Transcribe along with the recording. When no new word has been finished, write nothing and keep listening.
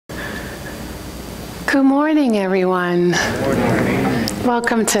Good morning, everyone. Good morning.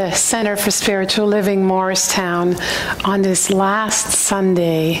 Welcome to Center for Spiritual Living, Morristown, on this last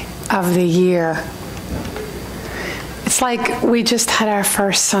Sunday of the year. It's like we just had our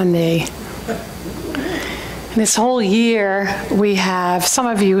first Sunday. This whole year, we have, some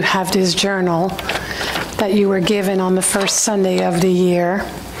of you have this journal that you were given on the first Sunday of the year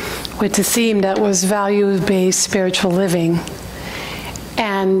with the theme that was value-based spiritual living.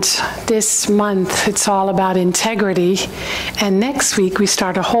 And this month, it's all about integrity. And next week, we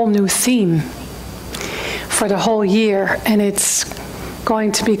start a whole new theme for the whole year. And it's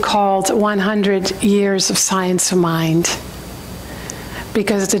going to be called 100 Years of Science of Mind.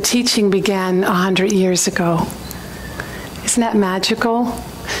 Because the teaching began 100 years ago. Isn't that magical?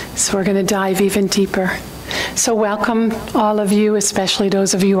 So we're going to dive even deeper. So welcome all of you, especially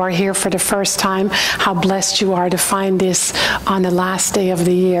those of you who are here for the first time. How blessed you are to find this on the last day of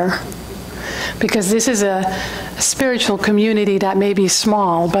the year. Because this is a spiritual community that may be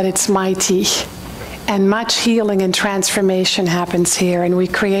small, but it's mighty. And much healing and transformation happens here. And we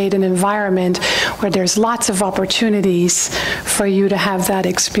create an environment where there's lots of opportunities for you to have that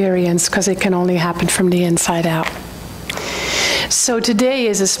experience, because it can only happen from the inside out. So today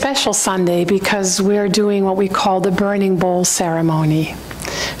is a special Sunday because we're doing what we call the burning bowl ceremony.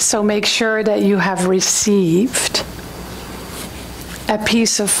 So make sure that you have received a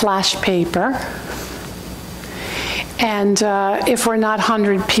piece of flash paper. And if we're not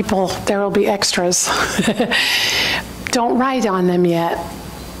 100 people, there will be extras. Don't write on them yet,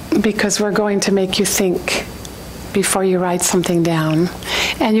 because we're going to make you think before you write something down.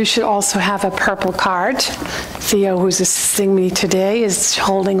 And you should also have a purple card. Theo, who's assisting me today, is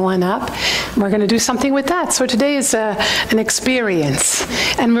holding one up. We're going to do something with that. So today is an experience.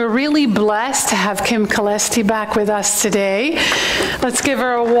 And we're really blessed to have Kim Kalesti back with us today. Let's give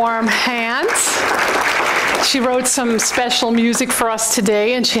her a warm hand. She wrote some special music for us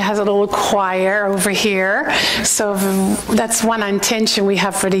today, and she has a little choir over here. So that's one intention we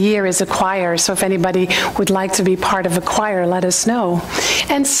have for the year, is a choir. So if anybody would like to be part of a choir, let us know.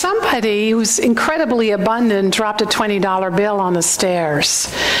 And somebody who's incredibly abundant dropped a $20 bill on the stairs.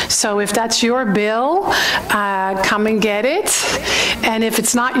 So if that's your bill, come and get it. And if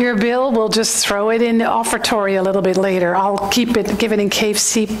it's not your bill, we'll just throw it in the offertory a little bit later. I'll give it in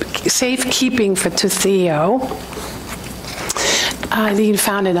safekeeping to Theo. Eileen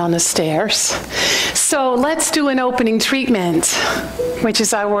found it on the stairs. So let's do an opening treatment, which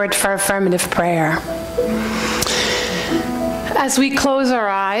is our word for affirmative prayer. As we close our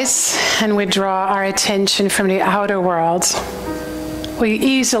eyes and withdraw our attention from the outer world, we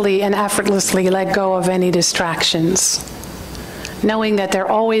easily and effortlessly let go of any distractions, knowing that they're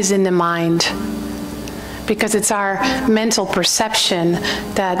always in the mind, because it's our mental perception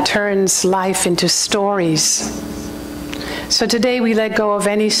that turns life into stories. So today we let go of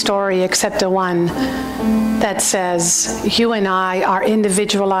any story except the one that says, you and I are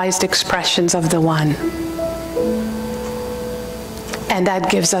individualized expressions of the one. And that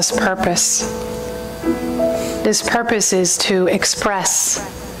gives us purpose. This purpose is to express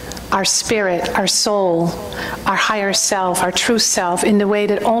our spirit, our soul, our higher self, our true self, in the way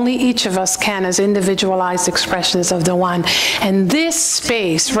that only each of us can as individualized expressions of the one. And this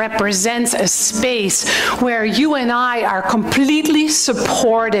space represents a space where you and I are completely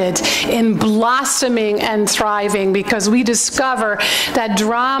supported in blossoming and thriving, because we discover that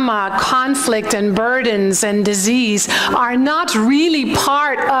drama, conflict, and burdens and disease are not really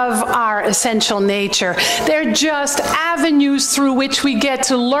part of our essential nature. They're just avenues through which we get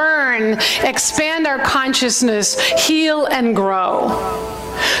to learn, expand our consciousness, heal, and grow.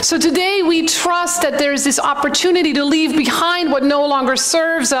 So today we trust that there's this opportunity to leave behind what no longer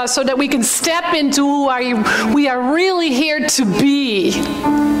serves us, so that we can step into who we are really here to be.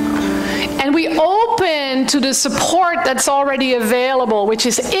 And we open to the support that's already available, which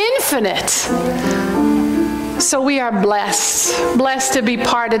is infinite. So we are blessed to be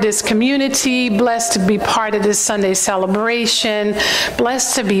part of this community, blessed to be part of this Sunday celebration,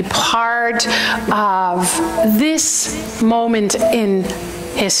 blessed to be part of this moment in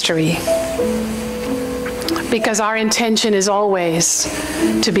history. Because our intention is always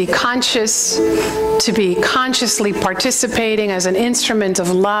to be conscious, to be consciously participating as an instrument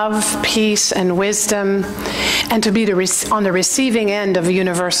of love, peace, and wisdom, and to be on the receiving end of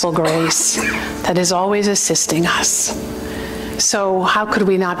universal grace that is always assisting us. So how could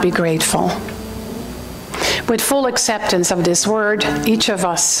we not be grateful? With full acceptance of this word, each of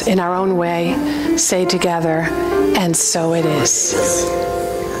us in our own way say together, and so it is.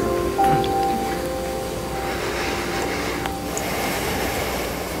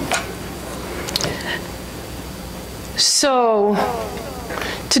 So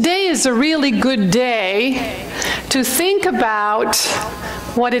today is a really good day to think about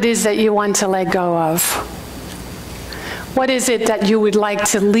what it is that you want to let go of. What is it that you would like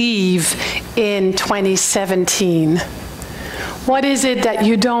to leave in 2017? What is it that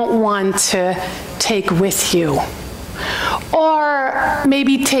you don't want to take with you? Or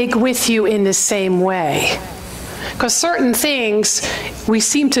maybe take with you in the same way? Because certain things, we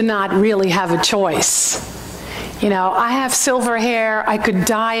seem to not really have a choice. You know, I have silver hair, I could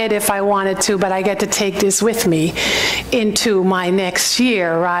dye it if I wanted to, but I get to take this with me into my next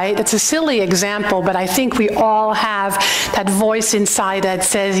year, right? It's a silly example, but I think we all have that voice inside that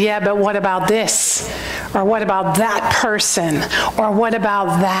says, yeah, but what about this? Or what about that person? Or what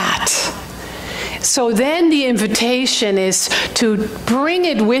about that? So then the invitation is to bring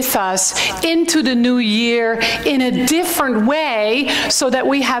it with us into the new year in a different way so that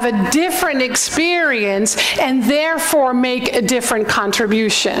we have a different experience and therefore make a different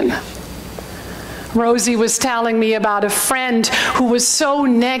contribution. Rosie was telling me about a friend who was so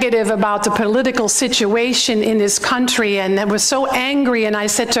negative about the political situation in this country and was so angry, and I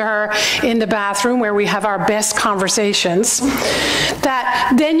said to her in the bathroom where we have our best conversations,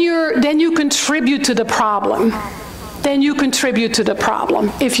 that then you contribute to the problem. Then you contribute to the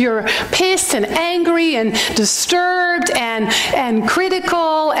problem. If you're pissed and angry and disturbed and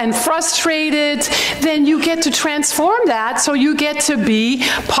critical and frustrated, then you get to transform that, so you get to be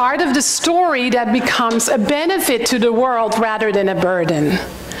part of the story that becomes a benefit to the world rather than a burden.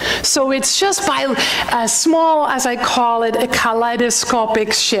 So it's just by a small, as I call it, a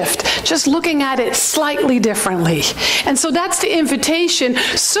kaleidoscopic shift, just looking at it slightly differently. And so that's the invitation,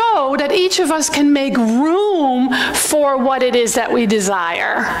 so that each of us can make room for what it is that we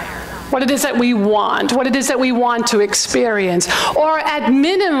desire, what it is that we want, what it is that we want to experience, or at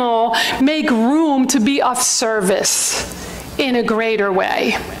minimal, make room to be of service in a greater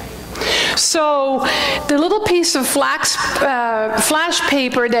way. So the little piece of flash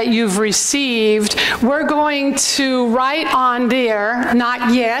paper that you've received, we're going to write on there,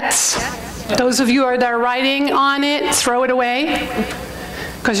 not yet. Those of you that are writing on it, throw it away,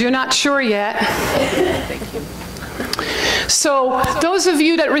 because you're not sure yet. Thank you. So those of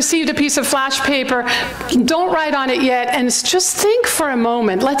you that received a piece of flash paper, don't write on it yet, and just think for a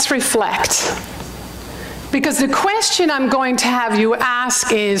moment. Let's reflect. Because the question I'm going to have you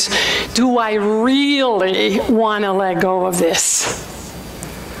ask is, do I really want to let go of this?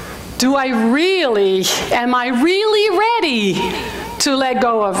 Am I really ready to let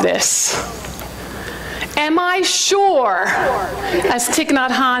go of this? Am I sure? As Thich Nhat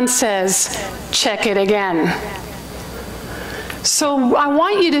Hanh says, check it again. So I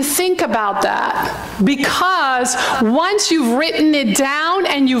want you to think about that, because once you've written it down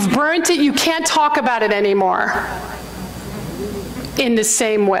and you've burnt it, you can't talk about it anymore in the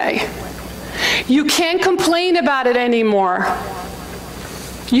same way. You can't complain about it anymore.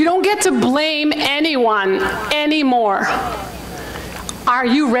 You don't get to blame anyone anymore. Are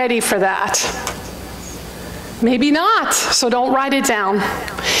you ready for that? Maybe not, so don't write it down.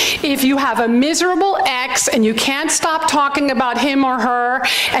 If you have a miserable ex and you can't stop talking about him or her,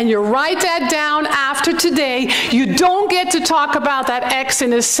 and you write that down after today, you don't get to talk about that ex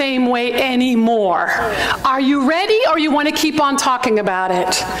in the same way anymore. Are you ready, or you want to keep on talking about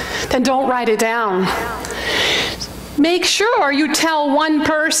it? Then don't write it down. Make sure you tell one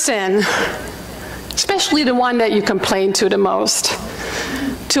person, especially the one that you complain to the most,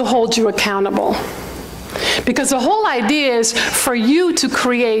 to hold you accountable. Because the whole idea is for you to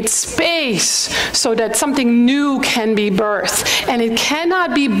create space so that something new can be birthed. And it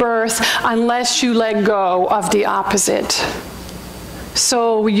cannot be birthed unless you let go of the opposite.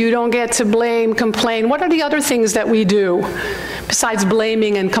 So you don't get to blame, complain. What are the other things that we do besides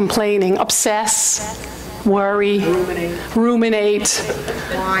blaming and complaining? Obsess, worry, ruminate,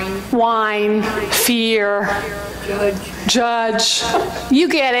 whine, fear, judge. You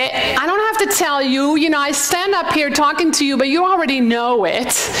get it. I don't have to tell you. You know, I stand up here talking to you, but you already know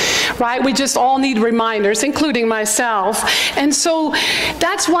it, right? We just all need reminders, including myself. And so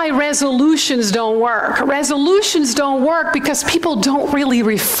that's why resolutions don't work. Resolutions don't work because people don't really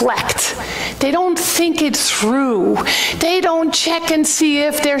reflect. They don't think it through. They don't check and see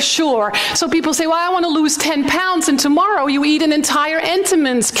if they're sure. So people say, well, I want to lose 10 pounds, and tomorrow you eat an entire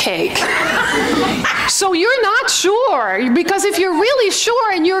Entenmann's cake. So you're not sure, because if you're really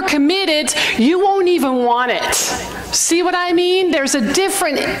sure and you're committed, you won't even want it. See what I mean? There's a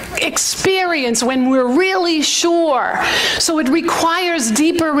different experience when we're really sure. So it requires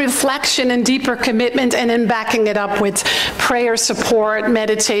deeper reflection and deeper commitment, and then backing it up with prayer support,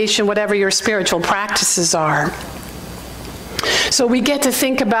 meditation, whatever your spiritual practices are. So we get to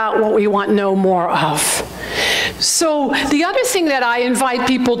think about what we want no more of. So the other thing that I invite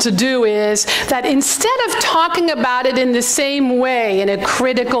people to do is that instead of talking about it in the same way, in a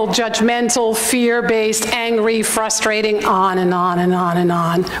critical, judgmental, fear-based, angry, frustrating, on and on and on and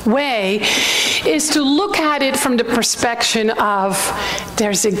on way, is to look at it from the perspective of,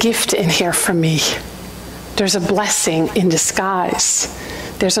 there's a gift in here for me. There's a blessing in disguise.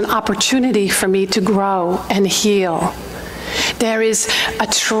 There's an opportunity for me to grow and heal. There is a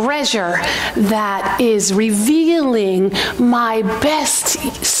treasure that is revealing my best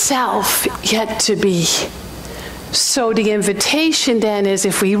self yet to be. So the invitation then is,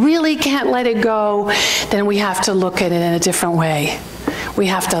 if we really can't let it go, then we have to look at it in a different way. We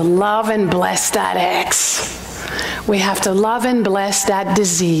have to love and bless that ex. We have to love and bless that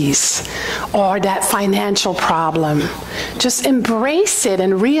disease or that financial problem. Just embrace it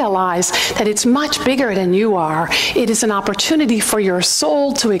and realize that it's much bigger than you are. It is an opportunity for your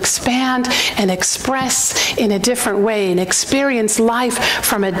soul to expand and express in a different way and experience life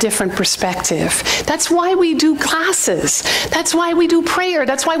from a different perspective. That's why we do classes. That's why we do prayer.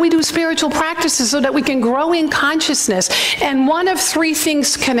 That's why we do spiritual practices, so that we can grow in consciousness. And one of three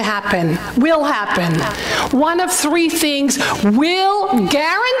things can happen, will happen. One of three things will,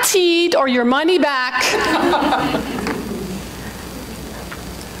 guaranteed, or your money back.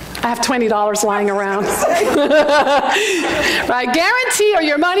 I have $20 lying around. Right, guarantee or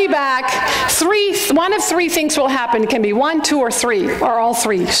your money back. One of three things will happen. It can be one, two, or three, or all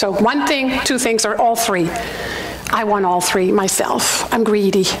three. So one thing, two things, or all three. I want all three myself. I'm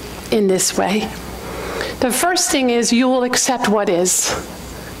greedy in this way. The first thing is, you will accept what is.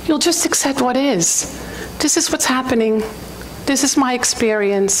 You'll just accept what is. This is what's happening. This is my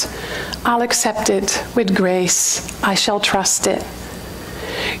experience. I'll accept it with grace. I shall trust it.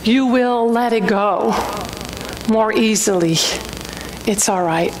 You will let it go more easily. It's all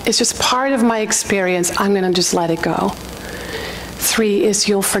right. It's just part of my experience. I'm going to just let it go. 3 is,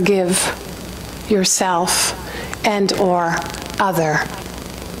 you'll forgive yourself and or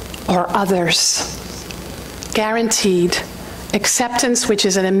others. Guaranteed. Acceptance, which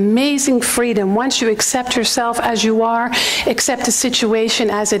is an amazing freedom. Once you accept yourself as you are, accept the situation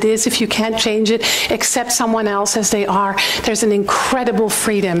as it is. If you can't change it, accept someone else as they are. There's an incredible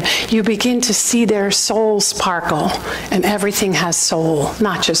freedom. You begin to see their soul sparkle, and everything has soul,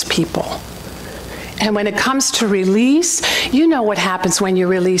 not just people. And when it comes to release, you know what happens when you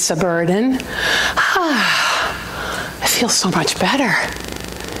release a burden. It feels so much better.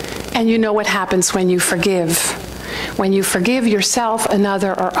 And you know what happens when you forgive. When you forgive yourself,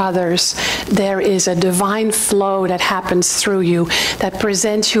 another, or others, there is a divine flow that happens through you that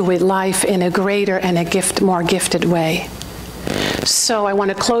presents you with life in a greater and more gifted way. So I want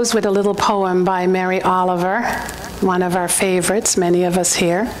to close with a little poem by Mary Oliver, one of our favorites, many of us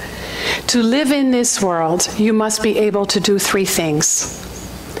here. To live in this world, you must be able to do 3 things.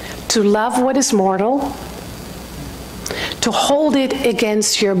 To love what is mortal, to hold it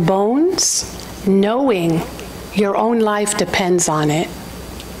against your bones, knowing your own life depends on it.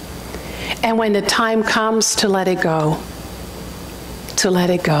 And when the time comes, to let it go. To let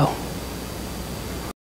it go.